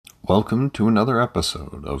Welcome to another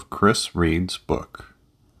episode of Chris Reads Book,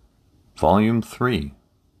 Volume 3,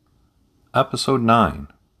 Episode 9,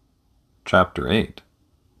 Chapter 8,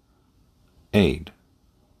 Aid.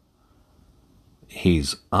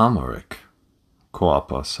 "He's Amaric,"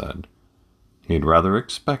 Quappa said. He had rather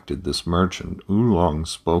expected this merchant Oolong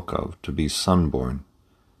spoke of to be sunborn.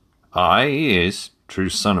 "Aye, he is, true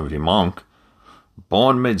son of your monk.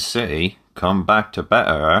 Born mid-city, come back to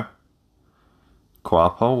better."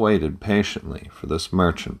 Quappa waited patiently for this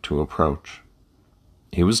merchant to approach.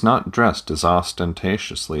 He was not dressed as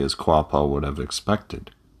ostentatiously as Quappa would have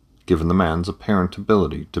expected, given the man's apparent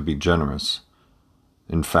ability to be generous.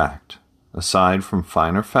 In fact, aside from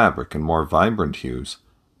finer fabric and more vibrant hues,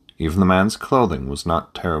 even the man's clothing was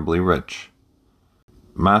not terribly rich.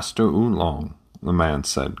 "Master Oolong," the man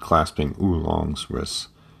said, clasping Oolong's wrists,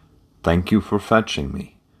 "thank you for fetching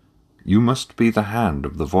me. You must be the hand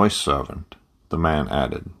of the voice servant," the man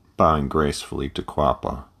added, bowing gracefully to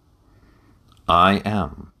Quappa. "I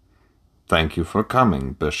am. Thank you for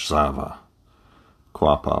coming, Bishzava,"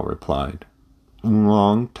 Quappa replied.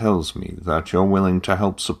 "Oolong tells me that you're willing to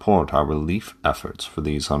help support our relief efforts for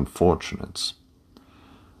these unfortunates."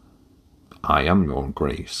 "I am, your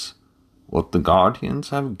grace. What the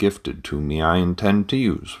guardians have gifted to me I intend to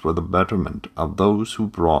use for the betterment of those who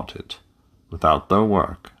brought it. Without their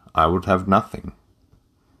work, I would have nothing."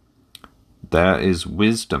 "There is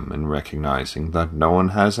wisdom in recognizing that no one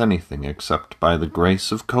has anything except by the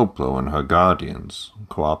grace of Koplo and her guardians,"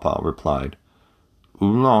 Quappa replied.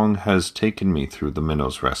 "Oolong has taken me through the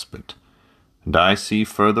Minnow's respite, and I see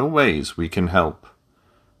further ways we can help.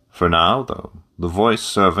 For now, though, the voice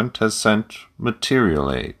servant has sent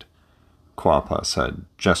material aid," Quappa said,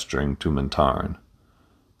 gesturing to Mintarin.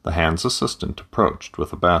 The hand's assistant approached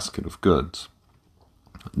with a basket of goods.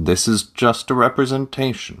 "This is just a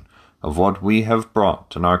representation of what we have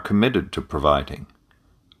brought and are committed to providing.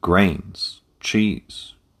 Grains,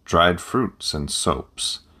 cheese, dried fruits, and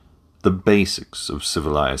soaps. The basics of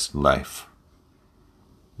civilized life."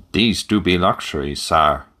 "These do be luxuries,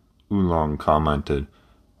 sir," Oolong commented.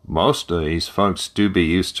 "Most of these folks do be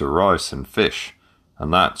used to rice and fish,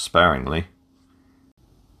 and that sparingly."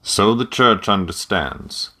 "So the church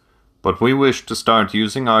understands. But we wish to start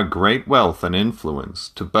using our great wealth and influence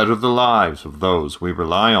to better the lives of those we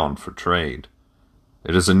rely on for trade.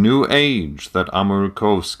 It is a new age that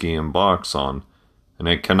Amurukovsky embarks on, and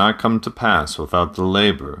it cannot come to pass without the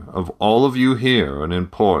labor of all of you here and in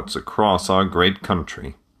ports across our great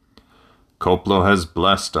country. Koplo has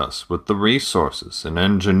blessed us with the resources and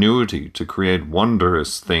ingenuity to create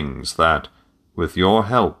wondrous things that, with your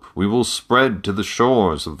help, we will spread to the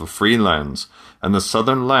shores of the Freelands and the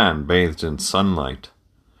southern land bathed in sunlight.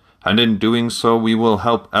 And in doing so we will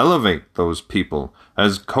help elevate those people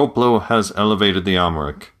as Koplo has elevated the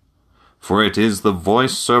Amaric. For it is the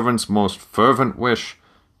voice servant's most fervent wish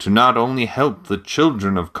to not only help the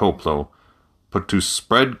children of Koplo, but to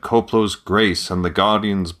spread Koplo's grace and the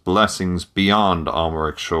Guardian's blessings beyond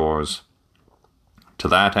Amaric shores. To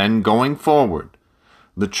that end, going forward,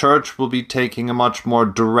 the Church will be taking a much more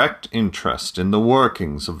direct interest in the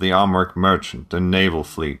workings of the Amaric merchant and naval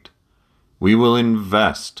fleet. We will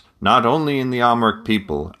invest not only in the Amaric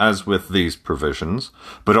people, as with these provisions,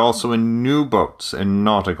 but also in new boats and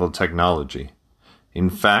nautical technology. In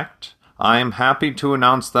fact, I am happy to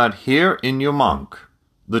announce that here in Yamank,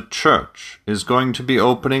 the Church is going to be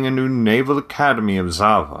opening a new naval academy of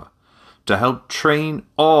Zava to help train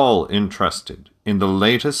all interested in the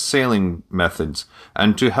latest sailing methods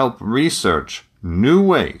and to help research new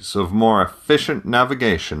ways of more efficient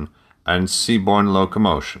navigation and seaborne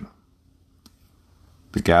locomotion."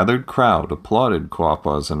 The gathered crowd applauded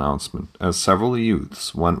Quappa's announcement as several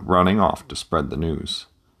youths went running off to spread the news.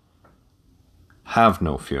 "Have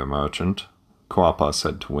no fear, merchant," Quappa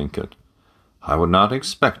said to Winkett. "I would not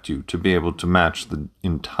expect you to be able to match the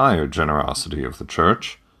entire generosity of the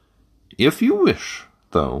Church. If you wish,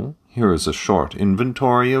 though, here is a short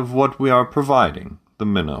inventory of what we are providing the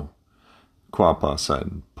Minnow," Quappa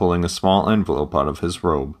said, pulling a small envelope out of his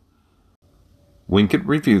robe. Winkett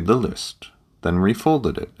reviewed the list, then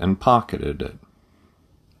refolded it and pocketed it.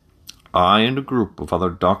 "I and a group of other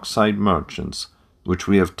dockside merchants, which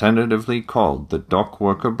we have tentatively called the Dock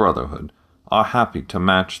Worker Brotherhood, are happy to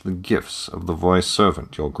match the gifts of the voice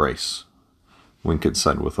servant, your grace," Winkett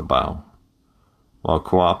said with a bow. While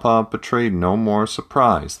Quappa betrayed no more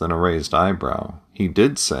surprise than a raised eyebrow, he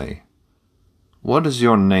did say, "What is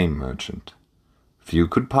your name, merchant? Few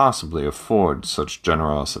could possibly afford such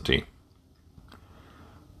generosity."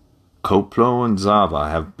 "Koplo and Zava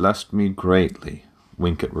have blessed me greatly,"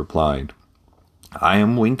 Winkett replied. "I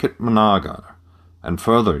am Winkett Managar, And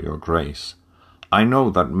further, your grace, I know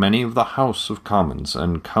that many of the House of Commons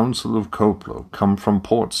and Council of Coplo come from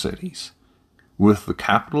port cities. With the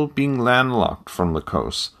capital being landlocked from the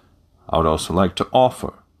coast, I would also like to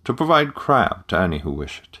offer to provide crab to any who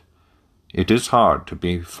wish it. It is hard to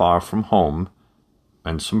be far from home,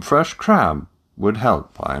 and some fresh crab would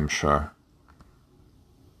help, I am sure.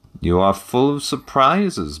 You are full of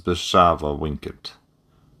surprises, Bishava Winkett.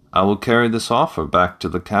 I will carry this offer back to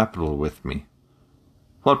the capital with me.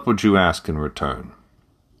 What would you ask in return?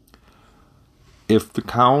 If the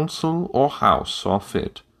council or house saw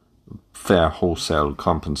fit, fair wholesale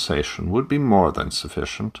compensation would be more than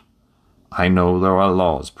sufficient. I know there are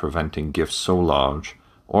laws preventing gifts so large,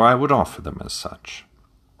 or I would offer them as such.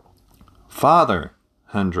 Father,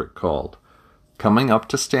 Hendrik called, coming up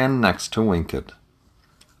to stand next to Winkett.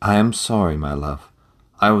 I am sorry, my love.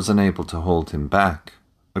 I was unable to hold him back,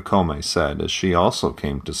 Akome said as she also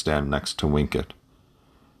came to stand next to Winkett.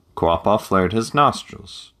 Quapaw flared his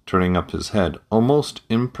nostrils, turning up his head almost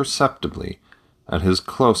imperceptibly at his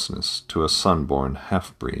closeness to a sun-born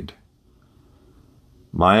half-breed.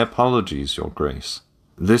 My apologies, your grace.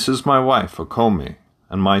 This is my wife, Akome,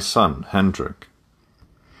 and my son, Hendrik.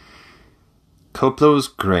 Coplo's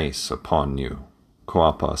grace upon you,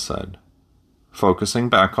 Quapaw said. Focusing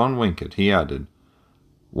back on Winkett, he added,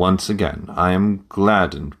 Once again, I am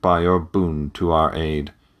gladdened by your boon to our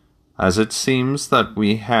aid. As it seems that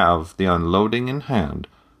we have the unloading in hand,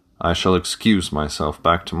 I shall excuse myself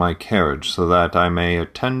back to my carriage so that I may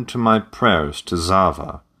attend to my prayers to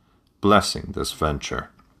Zava, blessing this venture.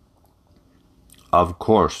 Of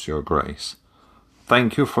course, your grace.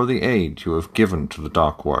 Thank you for the aid you have given to the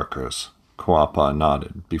dock workers, Quapaw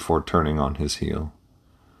nodded before turning on his heel.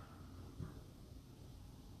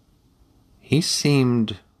 He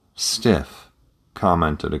seemed stiff,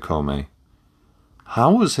 commented Akome.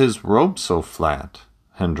 How was his robe so flat?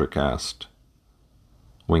 Hendrik asked.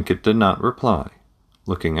 Winkett did not reply,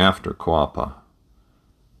 looking after Quapaw.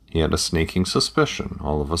 He had a sneaking suspicion,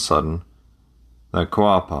 all of a sudden, that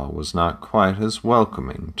Quapaw was not quite as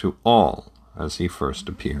welcoming to all as he first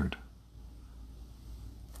appeared.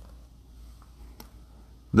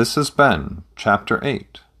 This has been Chapter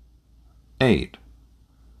 8, Aid,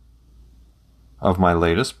 of my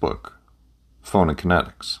latest book,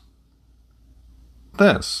 Phonokinetics.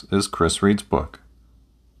 This is Chris Reads Book.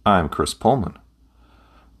 I'm Chris Pullman.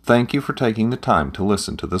 Thank you for taking the time to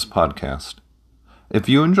listen to this podcast. If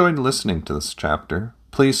you enjoyed listening to this chapter,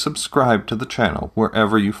 please subscribe to the channel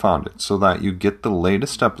wherever you found it so that you get the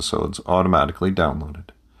latest episodes automatically downloaded.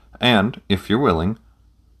 And, if you're willing,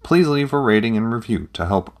 please leave a rating and review to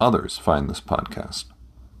help others find this podcast.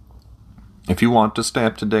 If you want to stay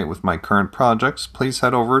up to date with my current projects, please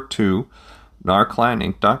head over to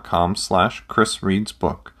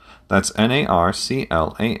narclaninc.com/chrisreadsbook. That's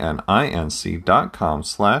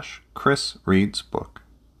narclaninc.com/chrisreadsbook.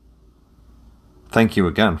 Thank you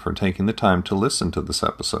again for taking the time to listen to this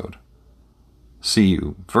episode. See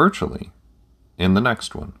you virtually in the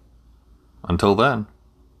next one. Until then,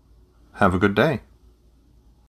 have a good day.